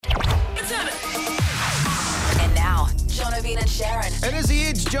Jono, Ben and Sharyn. It is The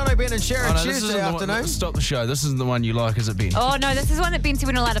Edge, Jono, Ben and Sharyn, This isn't Tuesday the afternoon. one, stop the show. This isn't the one you like, is it, Ben? Oh, no, this is one that Ben said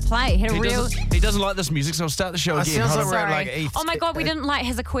we're not allowed to play. He doesn't like this music, so I'll start the show It again. sounds Hold like on. we're at Sorry. like Oh my God, we didn't light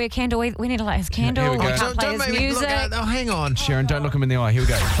Hezekiah candle. We need to light his candle. Here we go. We can't play his make me music. look at it. Oh, hang on. Sharyn, don't look him in the eye. Here we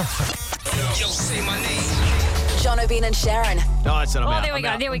go. Yo, say my name. Jono, Ben and Sharyn. No, it's not. I'm Oh, out. there we I'm go,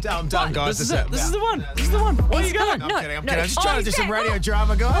 out. there we go. I'm done, guys. This is it. This is the one. This is the one. Where are you going? I'm No, kidding. I'm no. kidding. I'm just Oh, trying to do he's some back. radio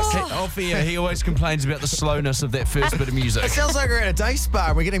drama, guys. Alfie, he always complains about the slowness of that first bit of music. It sounds like we're at a day spa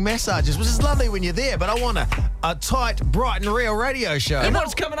and we're getting massages, which is lovely when you're there, but I want a tight, bright and real radio show. And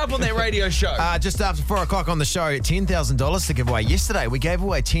what's coming up on that radio show? Just after 4 o'clock on the show, $10,000 to give away. Yesterday, we gave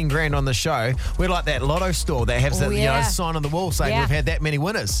away 10 grand on the show. We're like that lotto store that has that yeah. sign on the wall saying Yeah. we've had that many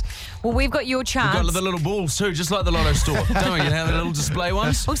winners. Well, we've got your chance. We've got the little balls too, just like the lotto store. Don't we? You know the little display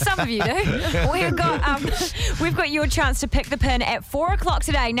ones? Well, some of you do. We've got your chance to pick the pin at 4 o'clock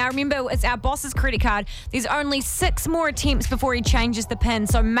today. Now, remember, it's our boss's credit card. There's only 6 more attempts before he changes the pin,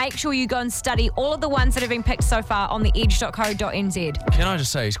 so make sure you go and study all of the ones that have been picked so far on theedge.co.nz. Can I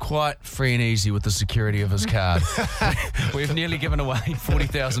just say, he's quite free and easy with the security of his card. We've nearly given away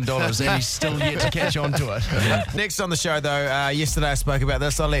 $40,000 and he's still yet to catch on to it. Next on the show, though, yesterday I spoke about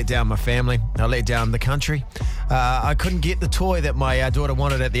this. I let down my family. I let down the country. I couldn't get the toy that my daughter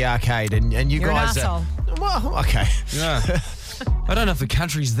wanted at the arcade, and you You're guys... an asshole. Well, okay. Yeah. I don't know if the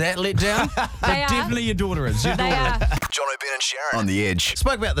country's that let down, but They are. definitely your daughter is. Your They daughter. are. Jono, Ben and Sharyn. On the Edge.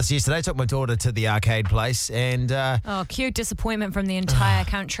 Spoke about this yesterday. Took my daughter to the arcade place, and Oh, cute disappointment from the entire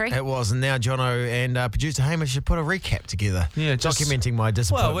country. it was. And now Jono and producer Hamish have put a recap together, Yeah, just- documenting my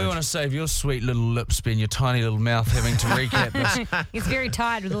disappointment. Well, we want to save your sweet little lips and your tiny little mouth having to recap this. He's very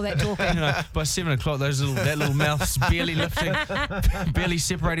tired with all that talking. You know, by 7 o'clock, that little mouth's barely lifting, barely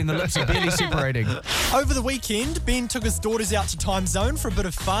separating. The lips are barely separating. Over the weekend, Ben took his daughters out to Time Zone for a bit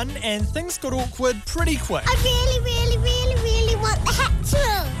of fun, and things got awkward pretty quick. I really want the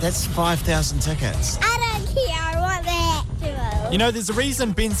Hatchimal. That's 5,000 tickets. I don't care, I want the Hatchimal. You know, there's a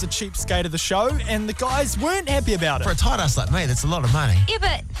reason Ben's the cheapskate of the show, and the guys weren't happy about For a it. tight ass like me, that's a lot of money. Yeah,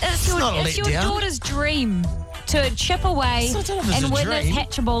 but it's not a your letdown. daughter's dream to chip away It's not a and win this dream.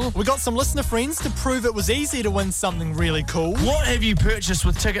 hatchable. We got some listener friends to prove it was easy to win something really cool. What have you purchased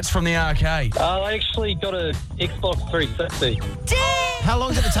with tickets from the arcade? I actually got a Xbox 360. How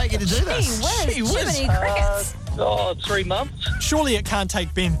long did it take you to do this? Gee whiz, Jiminy Crickets. 3 months. Surely it can't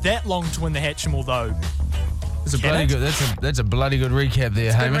take Ben that long to win the Hatchimal, though. That's a Can bloody it? good. That's a bloody good recap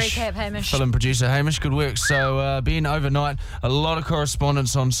there, Good Hamish. recap, Hamish. Film producer Hamish, good work. So, Ben, overnight, a lot of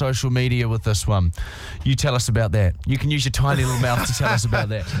correspondence on social media with this one. You tell us about that. You can use your tiny little mouth to tell us about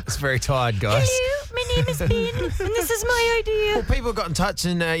that. It's very tired, guys. Hello, my name is Ben, and this is my idea. Well, people got in touch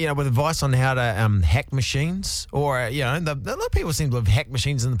and with advice on how to hack machines, or a lot of people seem to have hacked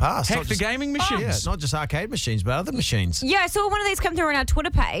machines in the past. Hack Not the just- gaming Yeah, machines. not just arcade machines, but other machines. Yeah, I saw one of these come through on our Twitter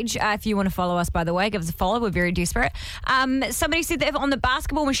page. If you want to follow us, by the way, give us a follow. We're very desperate. Somebody said that if on the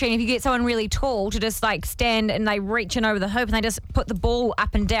basketball machine, if you get someone really tall to just like stand and they reach in over the hoop and they just put the ball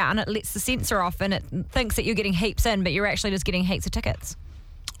up and down, it lets the sensor off and it thinks that you're getting heaps in, but you're actually just getting heaps of tickets.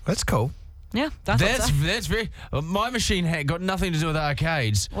 That's cool. Yeah, I thought so. That's very. My machine hack got nothing to do with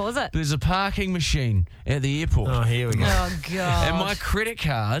arcades. What was it? There's a parking machine at the airport. Oh, here we go. Oh, God. And my credit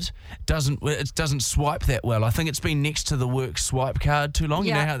card doesn't swipe that well. I think it's been next to the work swipe card too long.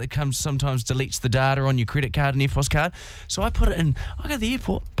 You Yeah. know how it sometimes deletes the data on your credit card and EFOS card. So I put it in. I go to the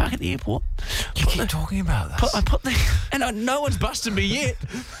airport, park at the airport. You keep talking about this. I put the and no one's busted me yet.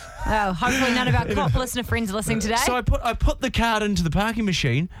 Oh, hopefully none of our cop listener friends are listening today. So I put the card into the parking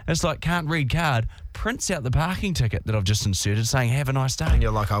machine. It's like can't read card. Prints out the parking ticket that I've just inserted, saying "Have a nice day." And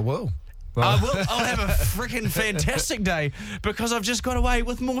you're like, I will. I will. I'll have a freaking fantastic day because I've just got away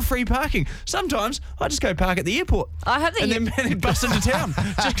with more free parking. Sometimes I just go park at the airport I hope that and then bust into town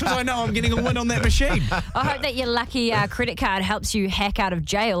just because I know I'm getting a win on that machine. I hope that your lucky credit card helps you hack out of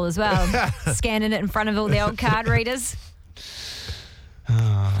jail as well. Scanning it in front of all the old card readers.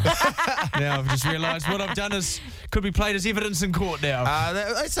 Now I've just realised what I've done could be played as evidence in court now.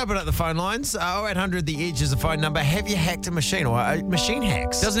 Let's open up the phone lines. 0800 The Edge is the phone number. Have you hacked a machine or machine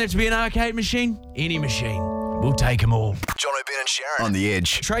hacks? Doesn't have to be an arcade machine. Any machine. We'll take them all. Jono, Ben and Sharyn. On the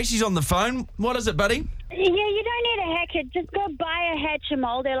Edge. Tracy's on the phone. What is it, buddy? Yeah, you don't need a hack it. Just go buy a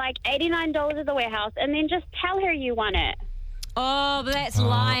Hatchimal. They're like $89 at the warehouse, and then just tell her you want it. Oh, but that's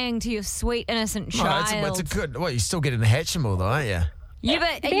lying to your sweet, innocent Oh, child. it's a good... Well, you're still getting the Hatchimal though, aren't you? Yeah,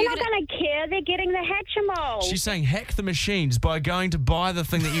 but They're not going to care. They're getting the Hatchimal. She's saying hack the machines by going to buy the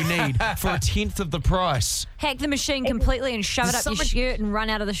thing that you need for 1/10 of the price. hack the machine completely and shove it up your shirt and run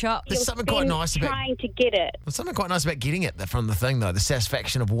out of the shop. There's something quite nice about trying to get it. There's something quite nice about getting it from the thing, though. The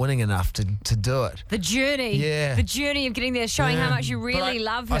satisfaction of winning enough to do it. The journey. Yeah. The journey of getting there, showing how much you But really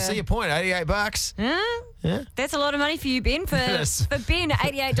love her. I see your point. $88. Huh? Yeah. That's a lot of money for you, Ben. For Yes. Ben,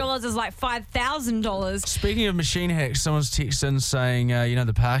 $88 is like $5,000. Speaking of machine hacks, someone's texted in saying,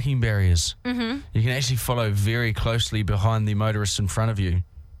 the parking barriers. Mm-hmm. You can actually follow very closely behind the motorist in front of you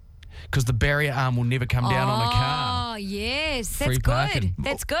because the barrier arm will never come down on a car. Oh, yes. Free That's parking. good.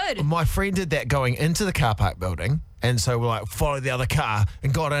 That's good. My friend did that going into the car park building. And so we followed the other car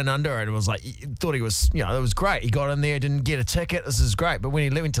and got in under it and was like, thought he was, it was great. He got in there, didn't get a ticket. This is great. But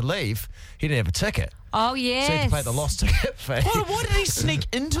when he went to leave, he didn't have a ticket. Oh, yes. So he had to pay the lost ticket fee. Why did he sneak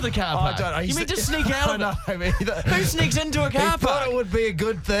into the car park? I don't know. You mean to sneak out of it? it? Who sneaks into a He car thought park? it would be a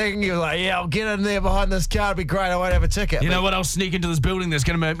good thing. He was like, I'll get in there behind this car. It'll be great. I won't have a ticket. You know what? I'll sneak into this building that's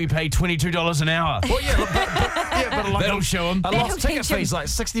going to make me pay $22 an hour. Well, but like That'll show him. a lost ticket fee is like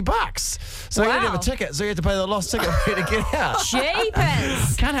 $60. So he didn't have a ticket. So he had to pay the lost ticket fee to get out.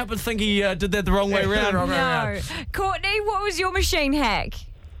 Jeepers. Can't help but think he did that the wrong way around. No. Courtney, what was your machine hack?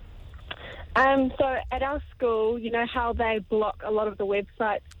 So at our school, you know how they block a lot of the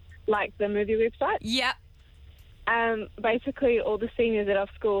websites, like the movie websites? Yep. Basically, all the seniors at our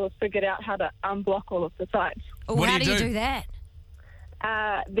school have figured out how to unblock all of the sites. Oh, What do how you do you do? do that?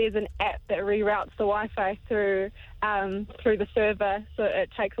 There's an app that reroutes the Wi-Fi through the server, so it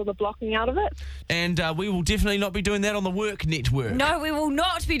takes all the blocking out of it. And we will definitely not be doing that on the work network. No, we will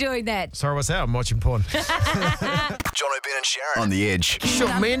not be doing that. Sorry, what's that? I'm watching porn. Jono, Ben and Sharyn. On the Edge.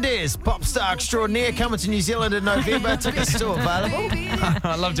 Shawn Mendes, pop star extraordinaire, coming to New Zealand in November. Tickets still available.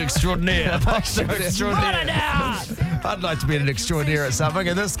 I loved extraordinaire. I'd like to be an extraordinaire at something,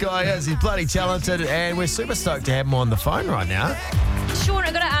 and this guy is. He's bloody talented, and we're super stoked to have him on the phone right now. Sean,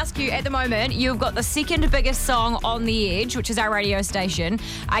 I've got to ask you, at the moment, you've got the second biggest song on The Edge, which is our radio station.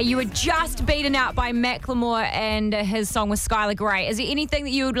 You were just beaten out by Macklemore and his song with Skylar Grey. Is there anything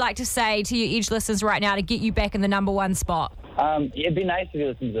that you would like to say to your Edge listeners right now to get you back in the number one spot? It'd be nice if you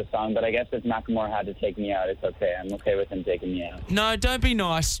listened to the song, but I guess if Macklemore had to take me out, it's okay. I'm okay with him taking me out. No, don't be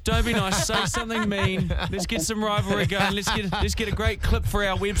nice. Don't be nice. Say something mean. Let's get some rivalry going. Let's get a great clip for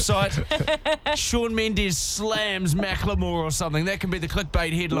our website. Shawn Mendes slams Macklemore or something. That can be the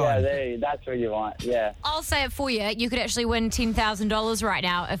clickbait headline. Yeah, that's what you want. Yeah. I'll say it for you. You could actually win $10,000 right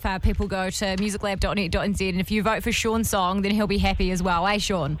now if people go to musiclab.net.nz, and if you vote for Sean's song, then he'll be happy as well. Eh,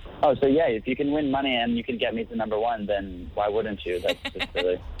 Sean? Oh, so yeah, if you can win money and you can get me to number one, then why wouldn't you? That's just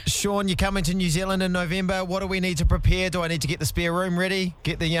silly. Sean, you're coming to New Zealand in November. What do we need to prepare? Do I need to get the spare room ready?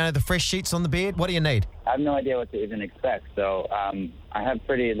 Get the the fresh sheets on the bed? What do you need? I have no idea what to even expect. So I have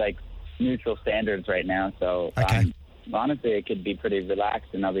pretty neutral standards right now. So Okay. Honestly, it could be pretty relaxed,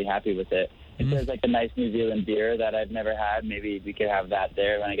 and I'll be happy with it. If there's a nice New Zealand beer that I've never had, maybe we could have that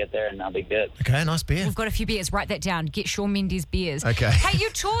there when I get there, and I'll be good. Okay, nice beer. We've got a few beers. Write that down. Get Shawn Mendes beers. Okay. Hey, your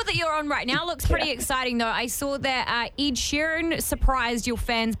tour that you're on right now looks pretty exciting, though. I saw that Ed Sheeran surprised your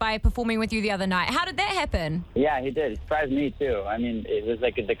fans by performing with you the other night. How did that happen? Yeah, he did. It surprised me, too. I mean, it was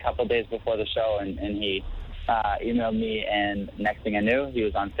the couple days before the show, and he emailed me, and next thing I knew, he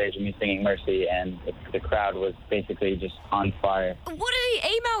was on stage with me singing Mercy, and the crowd was basically just on fire. What did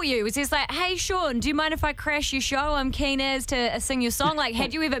he email you? Was he just like, hey, Sean, do you mind if I crash your show? I'm keen as to sing your song. Like,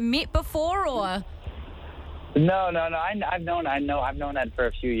 had you ever met before, or...? No. I've known that for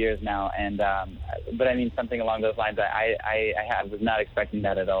a few years now, and but I mean something along those lines. I was not expecting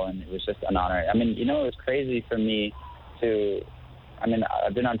that at all, and it was just an honor. I mean, it was crazy for me to. I mean,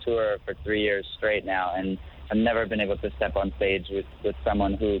 I've been on tour for 3 years straight now, and I've never been able to step on stage with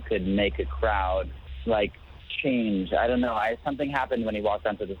someone who could make a crowd change. I don't know. Something happened when he walked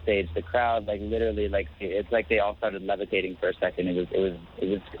onto the stage. The crowd literally it's like they all started levitating for a second. It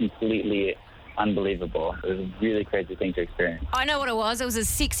was completely unbelievable. It was a really crazy thing to experience. I know what it was. It was his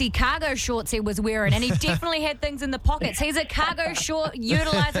sexy cargo shorts he was wearing, and he definitely had things in the pockets. He's a cargo short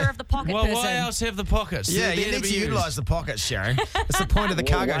utilizer of the pocket Well, person. why else have the pockets? Yeah, you need to utilise the pockets, Sharyn. That's the point of the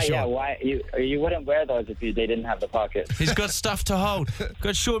cargo short. Yeah, why you wouldn't wear those if they didn't have the pockets. He's got stuff to hold.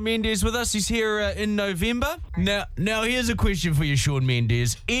 Got Shawn Mendes with us. He's here in November. Now here's a question for you, Shawn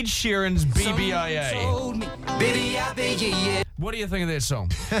Mendes. Ed Sheeran's BBIA. What do you think of that song?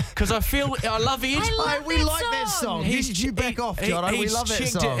 Because I love Ed. We like that song. Did you back off, Jono? We love that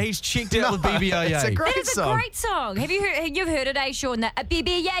song. He's checked out the BBIA. It's a great That is song. a great song. Have you heard? You've heard it, eh, Sean? That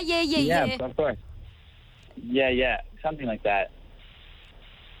BB, yeah. Yeah, of course. Yeah, something like that.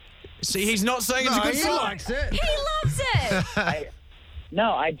 See, he's not saying it's a good he song. likes it. He loves it.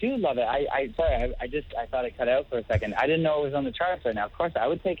 No, I do love it. I thought it cut out for a second. I didn't know it was on the charts right now. Of course, I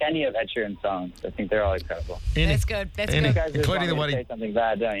would take any of Ed Sheeran's songs. I think they're all incredible. That's good. That's You good. guys just Including the want me one to say something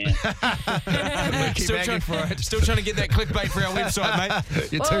bad, don't you? Still trying to get that clickbait for our website, mate.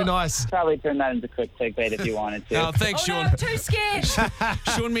 You're too nice. Probably turn that into clickbait if you wanted to. Oh, thanks, Sean. No, too scared.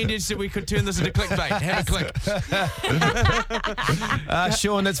 Sean Mendes said we could turn this into clickbait. Have a click.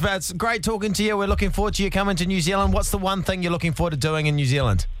 Sean, it's great talking to you. We're looking forward to you coming to New Zealand. What's the one thing you're looking forward to doing in New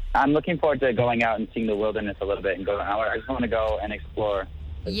Zealand? I'm looking forward to going out and seeing the wilderness a little bit and I just want to go and explore.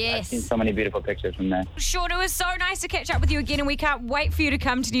 I've Yes. seen so many beautiful pictures from there. Sean, it was so nice to catch up with you again, and we can't wait for you to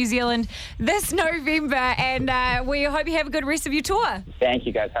come to New Zealand this November, and we hope you have a good rest of your tour. Thank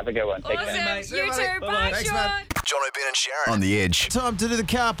you, guys. Have a good one. Take Awesome. care. You too. Bye, Thanks, Sean. mate. Jono, Ben and Sharyn. On the Edge. Time to do the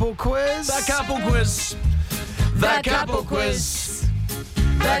carpool quiz. The couple quiz. The couple quiz.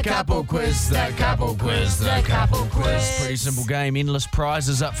 The couple quiz. The couple quiz. The couple quiz. Pretty simple game. Endless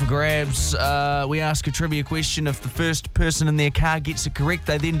prizes up for grabs. We ask a trivia question. If the first person in their car gets it correct,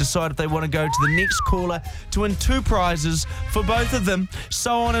 they then decide if they want to go to the next caller to win 2 prizes for both of them.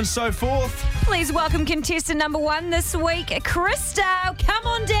 So on and so forth. Please welcome contestant number 1 this week, Krista. Come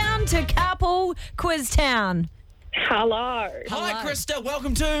on down to Carpool Quiz Town. Hello. Hi, Krista.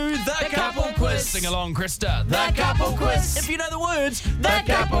 Welcome to the couple quiz. Sing along, Krista. The couple quiz. If you know the words, the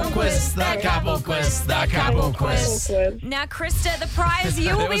couple quiz. The couple quiz. The couple quiz. Now, Krista, the prize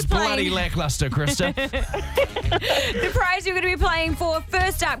you will That be was bloody playing. lackluster, Krista. The prize you're going to be playing for,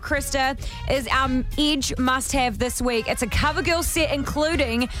 first up, Krista, is our Edge must-have this week. It's a CoverGirl set,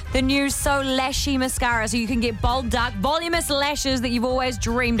 including the new So Lashy mascara, so you can get bold, dark, voluminous lashes that you've always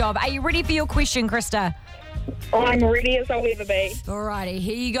dreamed of. Are you ready for your question, Krista? I'm ready as I'll ever be. Alrighty,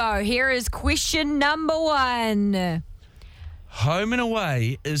 here you go. Here is question number 1. Home and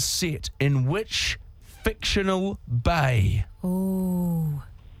Away is set in which fictional bay? Ooh.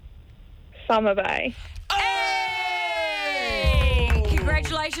 Summer Bay. Hey!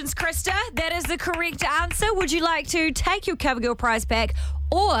 Congratulations, Krista. That is the correct answer. Would you like to take your CoverGirl prize back,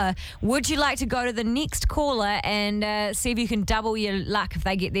 or would you like to go to the next caller and see if you can double your luck if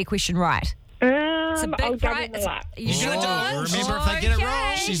they get their question right? It's a big I'll double prize. my luck. You sure? Remember if they get it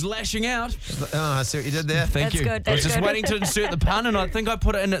wrong. She's lashing out. Oh, I see what you did there. Thank That's you. good, I was that's just good. waiting to insert the pun, and I think I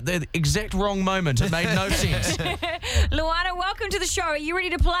put it in at the exact wrong moment. It made no sense. Luana, welcome to the show. Are you ready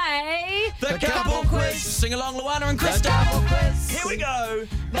to play? The couple quiz. Sing along, Luana and Krista. The couple quiz. Here we go.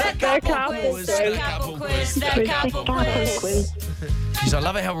 The couple quiz. quiz. The couple quiz. The couple quiz. Jeez, I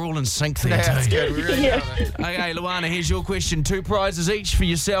love it how we're all in sync there, Yeah, that's too. good. We really got it. Okay, Luana, here's your question. 2 prizes each for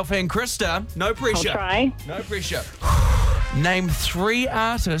yourself and Krista. No I'll pressure. try. No pressure. Name 3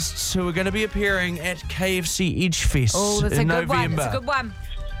 artists who are going to be appearing at KFC Edge Fest Oh, that's a in good one. November. That's a good one.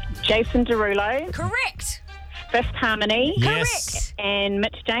 Jason Derulo, Correct. Fifth Harmony, Yes. and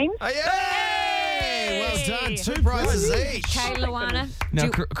Mitch James. Oh, yeah. Well done. 2 prizes each. Okay, Luana. Now,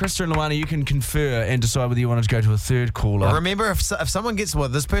 Krista and Luana, you can confer and decide whether you want to go to a third caller. Remember, if someone gets,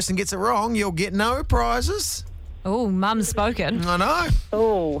 this person gets it wrong, you'll get no prizes. Oh, mum's spoken. I know.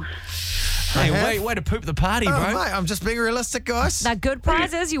 Oh, Hey, way to poop the party, Oh, bro. mate, I'm just being realistic, guys. They're good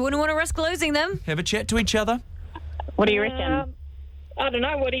prizes. You wouldn't want to risk losing them. Have a chat to each other. what do you reckon? I don't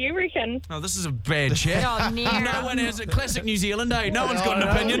know. What do you reckon? Oh, this is a bad chat. Oh, No one has a classic New Zealand, eh? No one's got an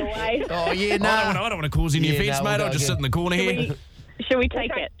opinion. Away. Oh, yeah, no. I don't want to cause any offence, no, mate. we'll I'll go just sit in the corner here. Should we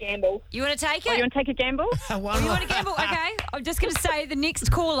take it? Gamble. You want to take Oh, it? you want to take a gamble? You want to gamble? Okay. I'm just going to say the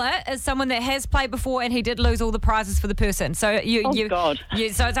next caller is someone that has played before and he did lose all the prizes for the person. So God.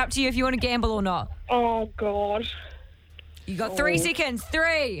 So it's up to you if you want to gamble or not. Oh, God. You got 3 seconds.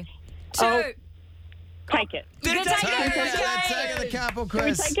 3, 2. Oh. Take it. You can take it. Take the couple Can we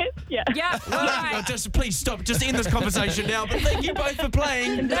quiz. take it? Yeah. Yeah. All No, right. just please stop. Just end this conversation now. But thank you both for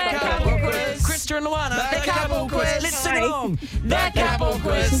playing The Couple Quiz. Krista and Luana, The Couple Quiz. Let's sing along. The Couple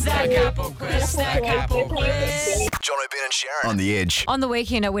Quiz. The Couple Quiz. The Couple Quiz. Jono, Ben and Sharyn. On the Edge. On the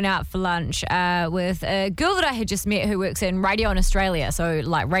weekend, I went out for lunch with a girl that I had just met who works in radio in Australia. So,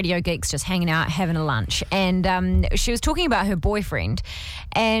 like, radio geeks just hanging out, having a lunch. And she was talking about her boyfriend.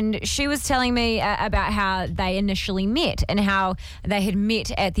 And she was telling me about how they initially met and how they had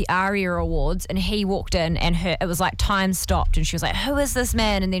met at the ARIA Awards. And he walked in and it was like time stopped. And she was like, who is this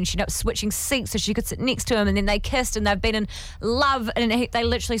man? And then she ended up switching seats so she could sit next to him. And then they kissed and they've been in love. And they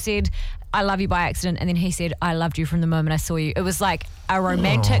literally said, I love you by accident, and then he said, I loved you from the moment I saw you. It was like a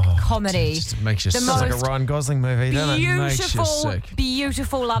romantic comedy. Just makes you The sick. Sounds like a most Ryan Gosling movie, doesn't it? Makes you beautiful, sick.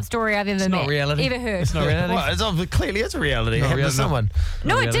 beautiful love story I've ever met. not reality. Ever heard. It's not reality. Well, clearly it's a reality. It Not happened to reality. someone.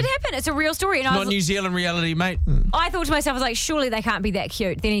 No, it reality. did happen. It's a real story. And Not New Zealand reality, mate. I thought to myself, I was like, surely they can't be that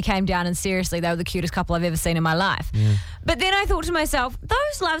cute. Then he came down and seriously, they were the cutest couple I've ever seen in my life. But then I thought to myself,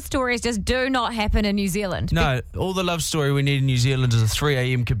 those love stories just do not happen in New Zealand. No, all the love story we need in New Zealand is a 3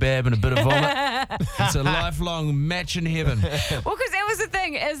 a.m. kebab and a bit of vomit. It's a lifelong match in heaven. Well, because that was the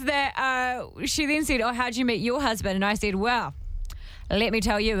thing, is that she then said, oh, how'd you meet your husband? And I said, well, let me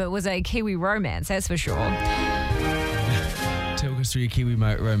tell you, it was a Kiwi romance, that's for sure. Talk us through your Kiwi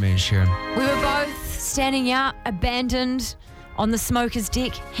romance, Sharyn. We were both standing out, abandoned, on the smoker's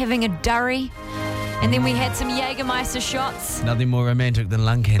deck, having a durry. And then we had some Jägermeister shots. Nothing more romantic than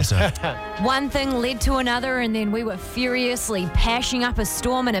lung cancer. One thing led to another, and then we were furiously pashing up a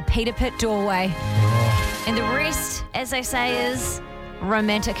storm in a Peter Pit doorway. And the rest, as they say, is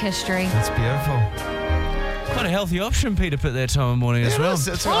romantic history. That's beautiful. Quite a healthy option, Peter Pit, that time of morning as well.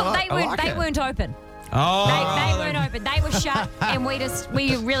 Well, they weren't open. Oh, They weren't open. They were shut, and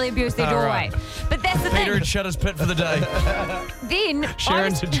we really abused their doorway. right. But that's the Peter thing. had shut his pit for the day. Then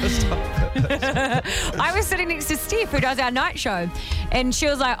Sharon's had just I was sitting next to Steph, who does our night show, and she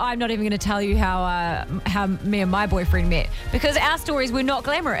was like, I'm not even going to tell you how me and my boyfriend met, because our stories were not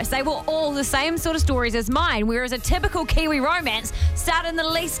glamorous. They were all the same sort of stories as mine, whereas a typical Kiwi romance started in the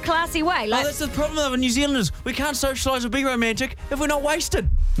least classy way. Oh, that's the problem though with New Zealanders. We can't socialise or be romantic if we're not wasted.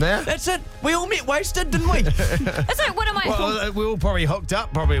 Yeah. That's it. We all met wasted, didn't we? It's like one of my... Well, we all probably hooked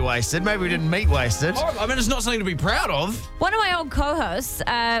up, probably wasted. Maybe we didn't meet wasted. I mean, it's not something to be proud of. One of my old co-hosts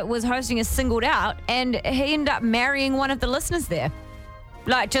was hosting a Singled Out, and he ended up marrying one of the listeners there.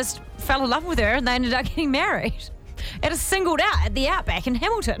 Like, just fell in love with her, and they ended up getting married at a Singled Out at the Outback in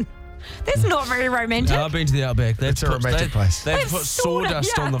Hamilton. That's not very romantic. No, I've been to the Outback. It's a romantic place. They've put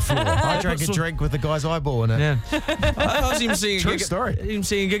sawdust on the floor. I drank a drink with the guy's eyeball in it. Yeah. I was even seeing True story. a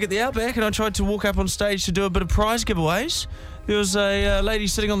gig at the Outback, and I tried to walk up on stage to do a bit of prize giveaways. There was a lady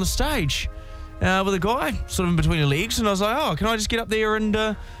sitting on the stage with a guy sort of in between her legs, and I was like, oh, can I just get up there and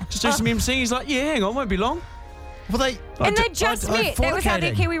just do some emceeing? He's like, yeah, hang on, won't be long. Well, they just met. That was how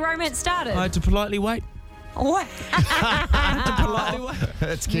their Kiwi romance started. I had to politely wait. What?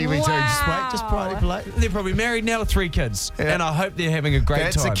 That's Kiwi too. Just wait, just polite. They're probably married now with 3 kids, and I hope they're having a great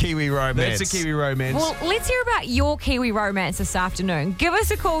That's time. a Kiwi romance. That's a Kiwi romance. Well, let's hear about your Kiwi romance this afternoon. Give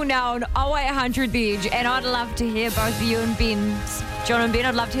us a call now on 0800 The Edge, and I'd love to hear both of you and Ben's. John and Ben,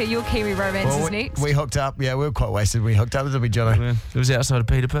 I'd love to hear your Kiwi romances next. We hooked up. Yeah, we were quite wasted. We hooked up, didn't we, Jono? Yeah, it was outside of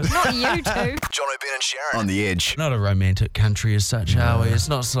Peter Pit. Not you two. Jono, Ben and Sharyn on the Edge. Not a romantic country as such, are we? It's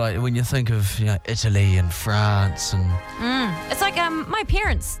not like when you think of Italy and France and... It's like my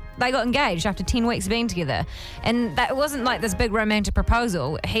parents, they got engaged after 10 weeks of being together. And that wasn't like this big romantic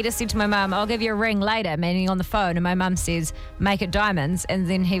proposal. He just said to my mum, I'll give you a ring later, meaning on the phone. And my mum says, make it diamonds. And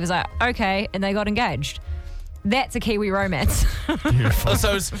then he was like, okay. And they got engaged. That's a Kiwi romance. Beautiful.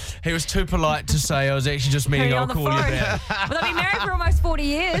 So he was too polite to say I was actually just meaning I'll call you back. Well, they've been married for almost 40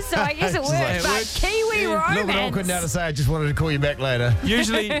 years, so I guess it works. like, But Kiwi A little bit romance. awkward now to say. I just wanted to call you back later.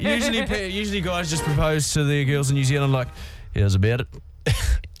 Usually guys just propose to their girls in New Zealand like, here's about it.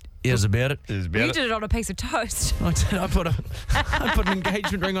 Here's about it. You did it on a piece of toast. I did. I put an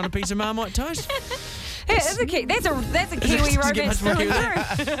engagement ring on a piece of Marmite toast. Yeah, that's a Kiwi romance through and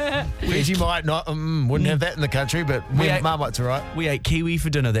through. Whereas you might not, wouldn't have that in the country, but Marmite's all right. We ate kiwi for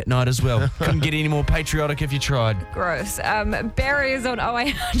dinner that night as well. Couldn't get any more patriotic if you tried. Gross. Barry is on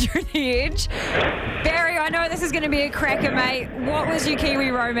 0800 The Edge. Barry, I know this is going to be a cracker, mate. What was your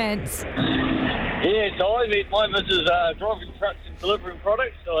Kiwi romance? Yeah, so I met my missus driving trucks and delivering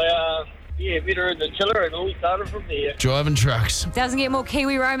products. So met her in the chiller and all started from there. Driving trucks. Doesn't get more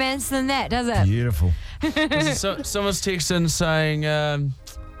Kiwi romance than that, does it? Beautiful. So, someone's texting saying,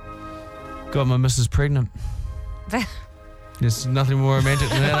 God, my missus pregnant. There's nothing more romantic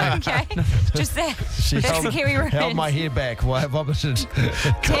than that. Okay, just that. That's the Kiwi romance. Held my hair back while I vomited.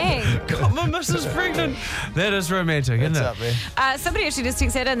 Dang. God, my missus pregnant. That is romantic, isn't What's it? up, man? Somebody actually just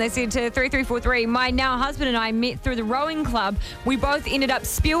texted in. They said to 3343, my now husband and I met through the rowing club. We both ended up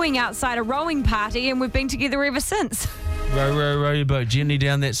spewing outside a rowing party, and we've been together ever since. Row, row, row your boat gently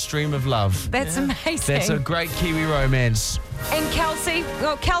down that stream of love. That's amazing. That's a great Kiwi romance. And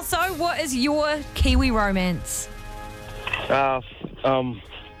Kelso, what is your Kiwi romance? When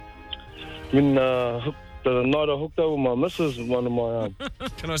the night I hooked up with my missus, one of my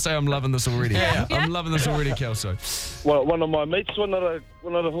Can I say I'm loving this already? Yeah. I'm loving this already, Kelso. one of my mates wanted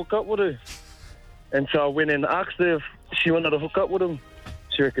to hook up with her, and so I went and asked her if she wanted to hook up with him.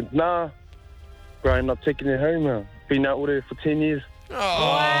 She reckons nah, growing up taking it home. Been out there for 10 years. Oh,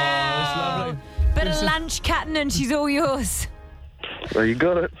 that's lovely. Bit of lunch cutting and she's all yours. Well, you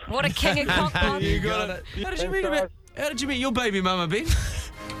got it. What a king of cockblock. You got it. How did you meet your baby mama, Ben?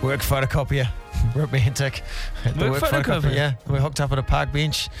 Work photocopier. Romantic. At the Work photocopier? Yeah. We hooked up at a park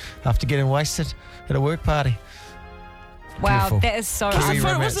bench after getting wasted at a work party. Wow, Beautiful. that is so Kiwi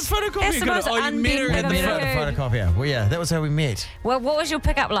unbelievable. romance. What's the photocopier? That's the most you met her unbelievable in the thing I've photo. heard. Photocopier. Well, yeah, that was how we met. Well, what was your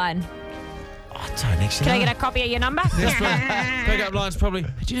pickup line? I don't actually Can I know. get a copy of your number? Pickup line's probably,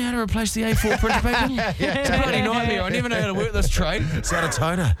 do you know how to replace the A4 printer paper? It's a bloody nightmare. I never know how to work this trade. It's out of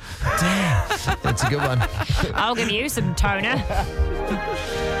toner. Damn. That's a good one. I'll give you some toner.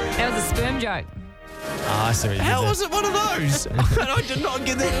 That was a sperm joke. Oh, I see what you did How there. was it one of those? I did not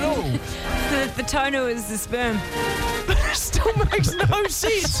get that at all. The toner was the sperm. It still makes no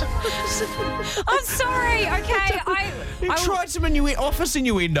sense. I'm sorry, okay? You tried some office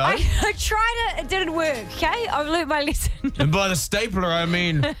innuendo. I tried it, it didn't work, okay? I've learnt my lesson. And by the stapler, I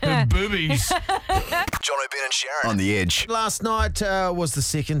mean the boobies. Jono, Ben and Sharyn on the Edge. Last night was the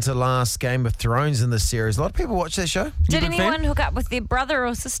second to last Game of Thrones in this series. A lot of people watch that show. Did big fan? anyone hook up with their brother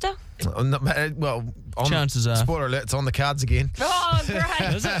or sister? Well, Chances are. Spoiler alert, it's on the cards again. Oh,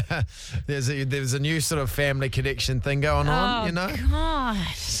 great. There's a new sort of family connection thing going on, you know? God.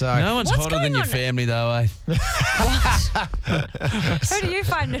 So No one's What's hotter than going your on? family, though, eh? Who do you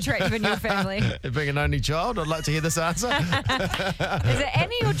find attractive in your family? being an only child, I'd like to hear this answer. Is it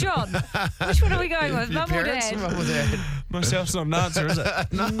Annie or John? Which one are we going with, Your mum or parents? dad? Mum or dad? Myself's not an answer, is it?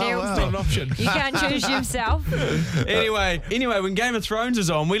 No, Neil's well. Not an option. You can't choose yourself. Anyway, when Game of Thrones is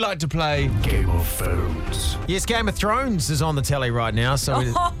on, we like to play Game of Thrones. Yes, Game of Thrones is on the telly right now. So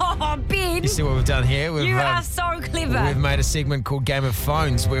Oh, Ben, you see what we've done here? you are so clever. We've made a segment called Game of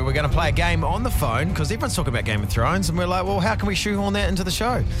Phones where we're going to play a game on the phone because everyone's talking about Game of Thrones and we're like, well, how can we shoehorn that into the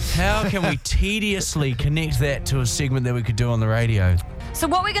show? How can we tediously connect that to a segment that we could do on the radio? So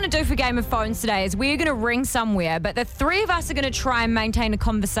what we're going to do for Game of Phones today is we're going to ring somewhere, but the three of us are going to try and maintain a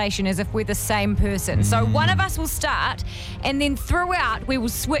conversation as if we're the same person. So one of us will start, and then throughout we will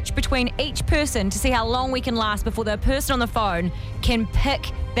switch between each person to see how long we can last before the person on the phone can pick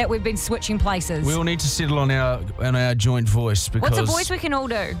that we've been switching places. We all need to settle on our joint voice because What's a voice we can all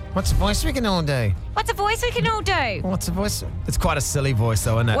do? What's a voice we can all do? What's a voice we can all do? What's a voice? It's quite a silly voice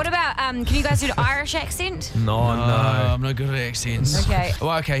though, isn't it? What about, can you guys do the Irish accent? No. I'm not good at accents. Okay.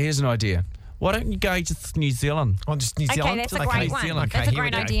 Well, okay, here's an idea. Why don't you go to New Zealand? Oh, just New Okay, Zealand? that's a great one. Zealand. That's a here we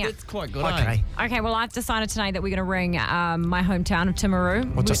great go. idea. It's quite good. Okay. Okay, well, I've decided tonight that we're going to ring my hometown of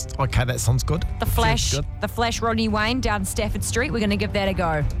Timaru. Okay, that sounds good. The Flash Rodney Wayne down Stafford Street. We're going to give that a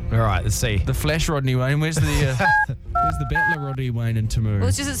go. All right, let's see. The Flash Rodney Wayne. Where's the Battler Rodney Wayne in Timaru? Well,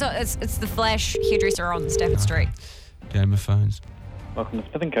 it's the Flash hairdresser on Stafford Street. Game of Phones. Welcome to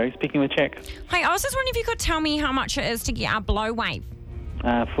Smith & Co. Speaking with Jack. Hey, I was just wondering if you could tell me how much it is to get our blow wave.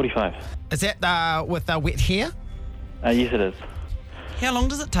 45. Is that with wet hair? Yes, it is. How long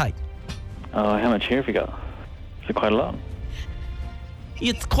does it take? Oh, how much hair have you got? Is it quite a lot?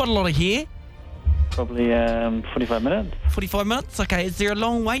 It's quite a lot of hair. Probably 45 minutes. 45 minutes? Okay, is there a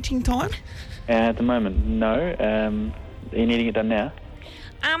long waiting time? At the moment, no. Are you needing it done now?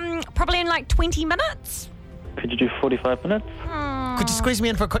 Probably in like 20 minutes. Could you do 45 minutes? Could you squeeze me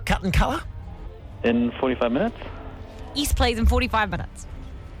in for a quick cut and colour? In 45 minutes? Yes, please, in 45 minutes.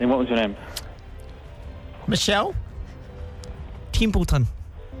 Then what was your name? Michelle? Templeton.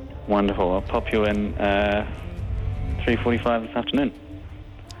 Wonderful. I'll pop you in 3:45 this afternoon.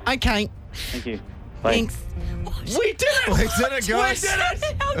 Okay. Thank you. Bye. Thanks. We did it! We did it, guys. We did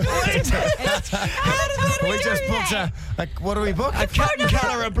it! We just booked a what do we book? A cut and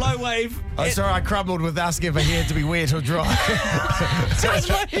colour, a blow wave. Oh, sorry, I crumbled with asking for hair to be wet or dry. Does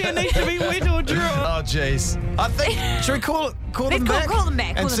my hair need to be wet or dry? Oh, jeez. I think, should we call them Let's back? call them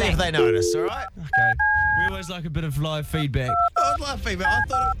back. And see if they notice, all right? Okay. We always like a bit of live feedback. I'd love feedback. I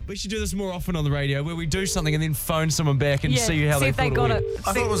thought We should do this more often on the radio, where we do something and then phone someone back and Yeah, see how see they if they thought got it. it.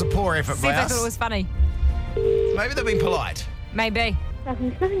 I thought it was a poor effort See by if they us. thought it was funny. Maybe they've been polite. Maybe.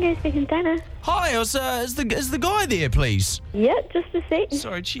 Welcome to Smith & Co. Speaking Dana. Hi, is the guy there, please? Yeah, just a sec.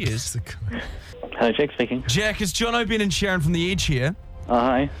 Sorry, cheers. Hello, Jack speaking. Jack, it's Jono, Ben and Sharyn from The Edge here. Oh,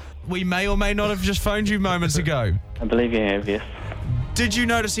 hi. We may or may not have just phoned you moments ago. I believe you have, yes. Did you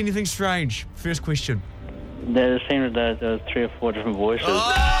notice anything strange? First question. There seemed that there was 3 or 4 different voices. We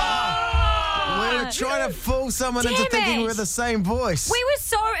were trying to fool someone into Damn thinking it. we're the same voice. We were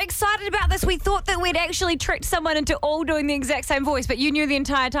so excited about this. We thought that we'd actually tricked someone into all doing the exact same voice, but you knew the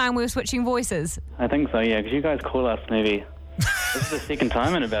entire time we were switching voices. I think so, yeah, because you guys call us maybe This is the second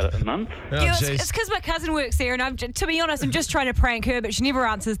time in about a month. Yeah, it's because my cousin works there, and to be honest, I'm just trying to prank her, but she never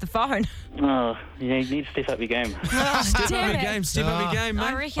answers the phone. Oh, yeah, you need to step up your game. Step up your game, mate.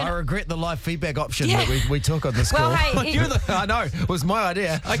 I reckon. I regret the live feedback option that we took on this Well, call. hey, I know, it was my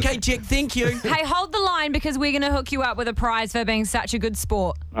idea. Okay, Jack, thank you. Hey, hold the line because we're going to hook you up with a prize for being such a good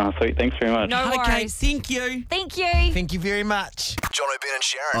sport. Oh, sweet. Thanks very much. No Okay, worries. thank you. Thank you. Thank you very much. Jono, Ben and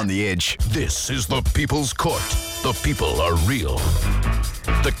Sharyn. On the Edge. This is the People's Court. The people are real.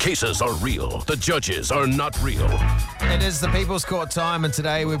 The cases are real. The judges are not real. It is the People's Court time, and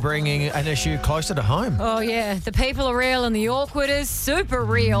today we're bringing an issue closer to home. Oh, yeah. The people are real and the awkward is super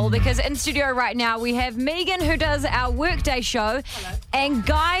real because in studio right now we have Megan, who does our workday show, and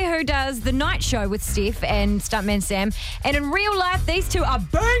Guy, who does the night show with Steph and Stuntman Sam. And in real life, these two are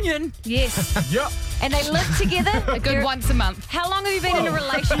banging. Yes. Yep. And they live together. A good once a month. How long have you been in a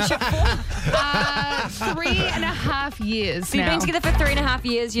relationship for? 3.5 years So you've now. been together for 3.5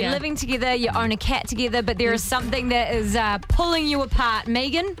 years. You're Yeah. living together. You own a cat together, but there is something that is pulling you apart.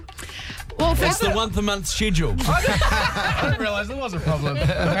 Megan? Well, It's the once-a-month schedule. I didn't realise there was a problem.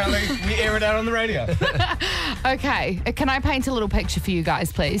 Apparently, we air it out on the radio. okay, can I paint a little picture for you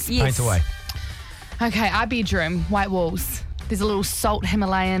guys, please? Paint away. Okay, our bedroom, white walls. There's a little salt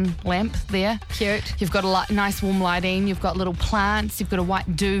Himalayan lamp there. Cute. You've got a nice warm lighting. You've got little plants. You've got a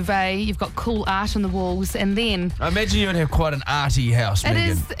white duvet. You've got cool art on the walls. And then I imagine you would have quite an arty house,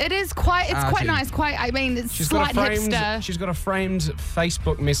 Megan. it is quite Arty. nice. It's She's slight got a framed. hipster. She's got a framed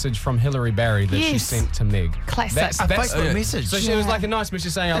Facebook message from Hillary Barry that she Yes. sent to Meg. Classic. A Facebook message. So she was like a nice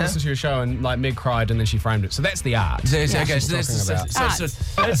message saying, "I listened to your show," and like Meg cried, and then she framed it. So that's the art. Okay, That's so what that's she's talking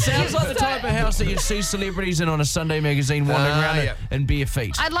about. it sounds like the type of house that you'd see celebrities in on a Sunday magazine wandering around yeah. in bare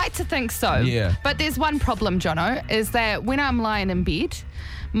feet. I'd like to think so. Yeah. But there's one problem, Jono, is that when I'm lying in bed,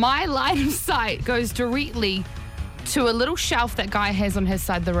 my line of sight goes directly to a little shelf that Guy has on his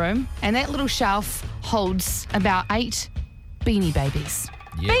side of the room, and that little shelf holds about 8 Beanie Babies.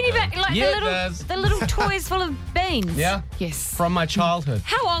 Yeah, Beanie it Baby, like Yeah, it does. the little toys full of beans. Yeah, Yes. from my childhood.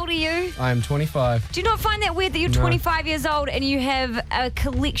 How old are you? I am 25. Do you not find that weird that you're No. 25 years old and you have a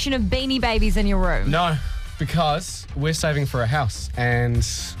collection of Beanie Babies in your room? No, because we're saving for a house, and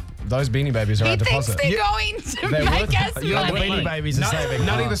those Beanie Babies are He our thinks deposit. they're going to They're make worth- us You're the money. Beanie Babies are saving.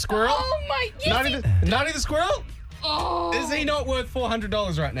 Nutty the squirrel. Oh my, yes. Nutty the squirrel. Oh. Is he not worth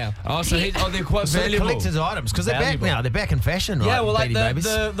 $400 right now? Oh, so they're quite So they're valuable. collector's items because they're back Valuable. now. They're back in fashion, right? Yeah, well, like Beanie Babies.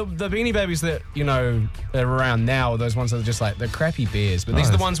 the Beanie Babies that, you know, that are around now are those ones that are just like, they're crappy bears. But these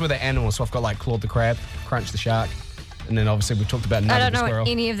are the ones where they're animals. So I've got like Claude the Crab, Crunch the Shark, and then obviously we've talked about I Nutty don't the know Squirrel.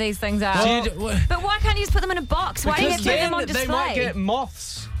 what any of these things are. Well, But why can't you just put them in a box? Why do you have Because to have them then on display? they might get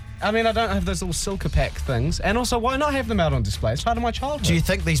moths. I mean, I don't have those little Silka Pack things. And also, why not have them out on display? It's part of my childhood. Do you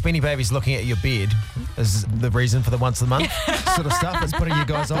think these Beanie Babies looking at your bed is the reason for the once a month sort of stuff that's putting you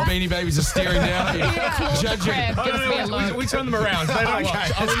guys off? Beanie Babies are staring down at you. Claude the Judging. Crab gives me a look. we turn them around. They don't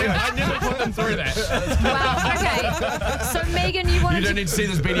watch. I never put them through that. Wow, okay. So Megan, you You wanted don't need to see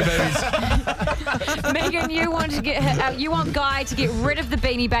those Beanie Babies. Megan, you want to get you want Guy to get rid of the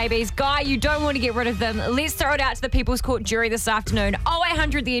Beanie Babies. Guy, you don't want to get rid of them. Let's throw it out to the People's Court jury this afternoon.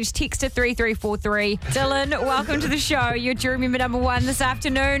 0800 The Edge, text to 3343. Dylan, welcome to the show. You're jury member number 1 this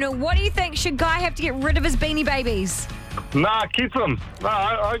afternoon. What do you think? Should Guy have to get rid of his Beanie Babies? Nah, keep them.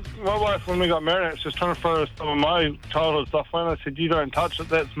 Nah, my wife, when we got married, she was trying to throw some of my childhood stuff in. I said, you don't touch it,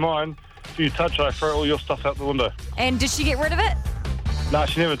 that's mine. If you touch it, I throw all your stuff out the window. And did she get rid of it? Nah,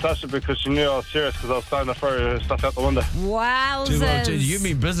 she never touched it because she knew I was serious because I was starting to throw her stuff out the window. Wowzers. Dude, you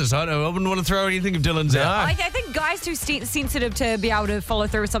mean business. I wouldn't want to throw anything of Dylan's out. I think Guy's too sensitive to be able to follow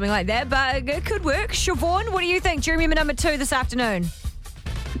through with something like that, but it could work. Siobhan, what do you think? Jury member number 2 this afternoon.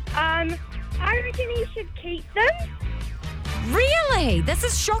 I reckon he should keep them. Really? This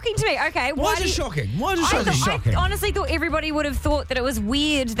is shocking to me. Okay, Why is it shocking? Why is it shocking? I honestly thought everybody would have thought that it was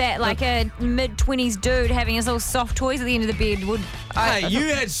weird that like a mid-20s dude having his little soft toys at the end of the bed would... Hey,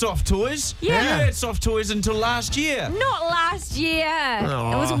 you had soft toys. Yeah. You had soft toys until last year. Not last year.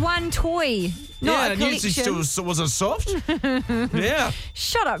 It was one toy, not a and yours collection. still was it soft? Yeah.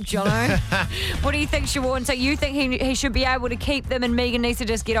 Shut up, Jono. What do you think, Siobhan? So you think he should be able to keep them and Megan needs to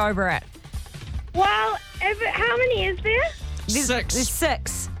just get over it? Well, how many is there? Six. There's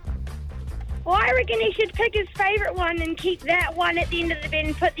 6. Well, I reckon he should pick his favourite one and keep that one at the end of the bed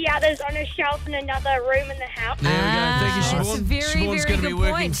and put the others on a shelf in another room in the house. There we go. Thank you, that's Siobhan. a very, Siobhan's very going to be good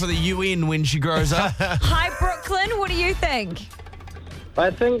working point. for the UN when she grows up. Hi, Brooklyn. What do you think? I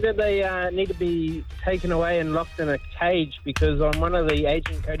think that they need to be taken away and locked in a cage because on one of the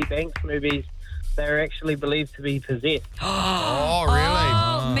Agent Cody Banks movies, they're actually believed to be possessed. Oh,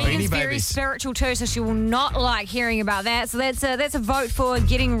 really? Megan's Beanie very Babies. spiritual too, so she will not like hearing about that. So that's a vote for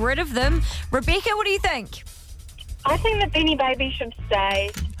getting rid of them. Rebecca, what do you think? I think the Beanie Baby should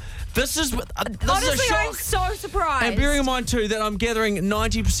stay. This is a Honestly, I'm shock. so surprised. And bearing in mind, too, that I'm gathering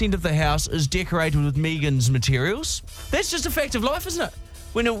 90% of the house is decorated with Megan's materials. That's just a fact of life, isn't it?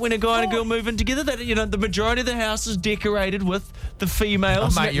 When a guy and a girl move in together, that the majority of the house is decorated with the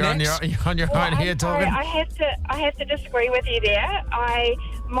females. Mate, you're on your own here talking. I have to disagree with you there.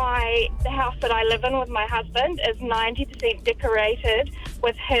 The house that I live in with my husband is 90% decorated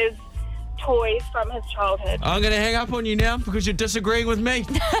with his toys from his childhood. I'm going to hang up on you now because you're disagreeing with me.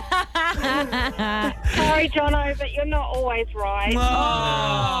 Sorry, Jono, but you're not always right.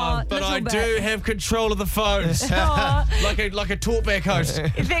 But I do have control of the phones. like a talkback host.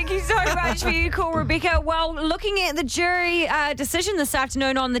 Thank you so much for your call, Rebecca. Well, looking at the jury decision this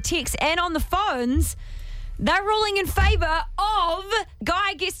afternoon on the text and on the phones, they're ruling in favour of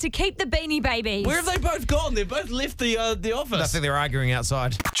Guy gets to keep the Beanie Babies. Where have they both gone? They've both left the office. I think they're arguing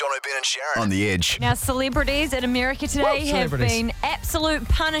outside. Jono, Ben and Sharyn. On the Edge. Now, celebrities in America today have been absolute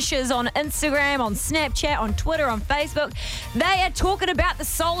punishers on Instagram, on Snapchat, on Twitter, on Facebook. They are talking about the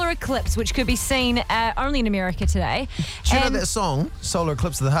solar eclipse, which could be seen only in America today. Do you know that song, Solar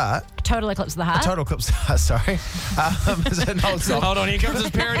Eclipse of the Heart? Total Eclipse of the Heart. Total Eclipse of the Heart, sorry. It's an old song. Hold on, here comes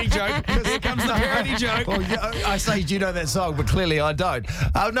this parody joke. Here comes the parody joke. Well, I say, do you know that song? But clearly I don't.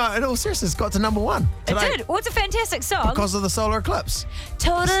 No, in all seriousness, it's got to #1 today. It did. Well, it's a fantastic song. Because of the solar eclipse.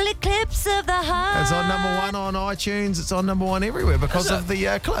 Total Eclipse of the Heart. It's on #1 on iTunes. It's on #1 everywhere because of the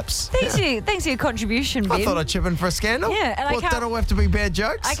eclipse. Thanks for your contribution, Ben. I thought I'd chip in for a scandal. Yeah, and well, don't all have to be bad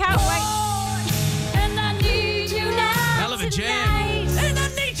jokes. I can't wait. And I need you now. Hell of a jam. And I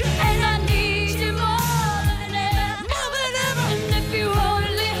need you. And I need you more than ever. More than ever. And if you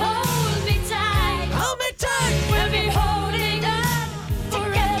only hold me tight. Hold me tight. We'll be holding on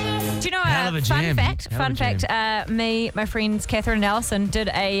forever. Do you know Hell of a fun jam. fact? Hell of a jam. Me, my friends Catherine and Alison did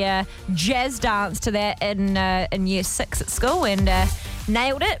a jazz dance to that in year 6 at school and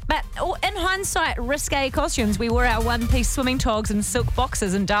nailed it. But in hindsight, risque costumes. We wore our one-piece swimming togs and silk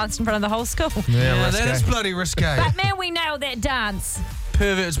boxes and danced in front of the whole school. Yeah, that is bloody risque. But man, we nailed that dance.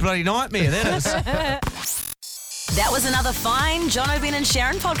 Pervert's bloody nightmare, that is. That was another fine Jono, Ben and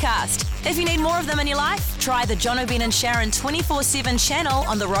Sharyn podcast. If you need more of them in your life, try the Jono, Ben and Sharyn 24/7 channel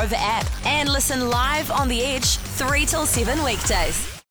on the Rover app and listen live on The Edge 3 till 7 weekdays.